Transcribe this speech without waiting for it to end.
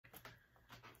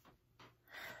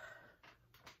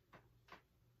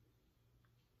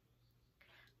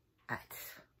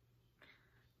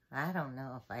I don't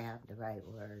know if I have the right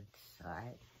words.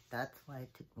 That's why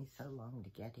it took me so long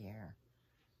to get here.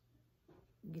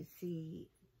 You see,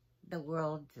 the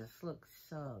world just looks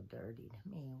so dirty to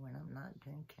me when I'm not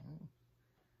drinking.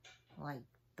 Like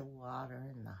the water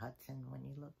in the Hudson when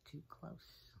you look too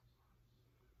close.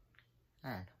 I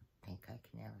don't think I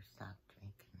can ever stop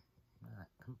drinking. Not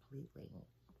completely.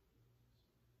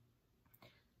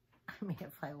 I mean,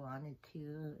 if I wanted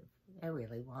to, if I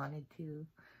really wanted to.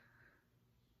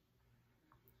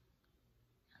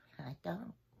 I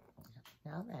don't. I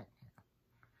know that now.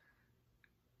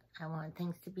 I want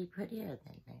things to be prettier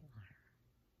than they are.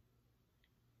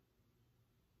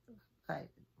 But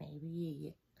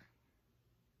maybe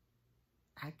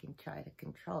I can try to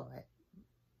control it.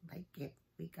 Like if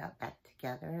we got back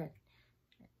together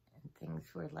and things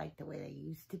were like the way they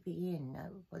used to be and I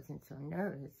wasn't so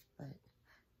nervous, but I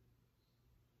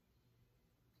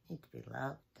need to be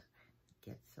loved. I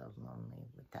get so lonely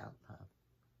without love.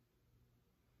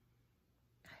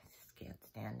 I just can't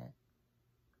stand it.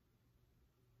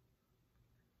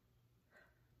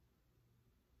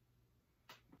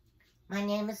 My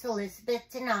name is Elizabeth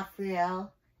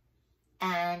D'Onofrio,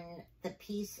 and the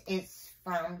piece is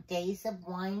from Days of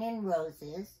Wine and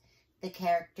Roses. The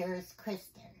character is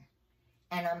Kristin,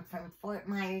 and I'm from Fort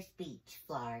Myers Beach,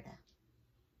 Florida.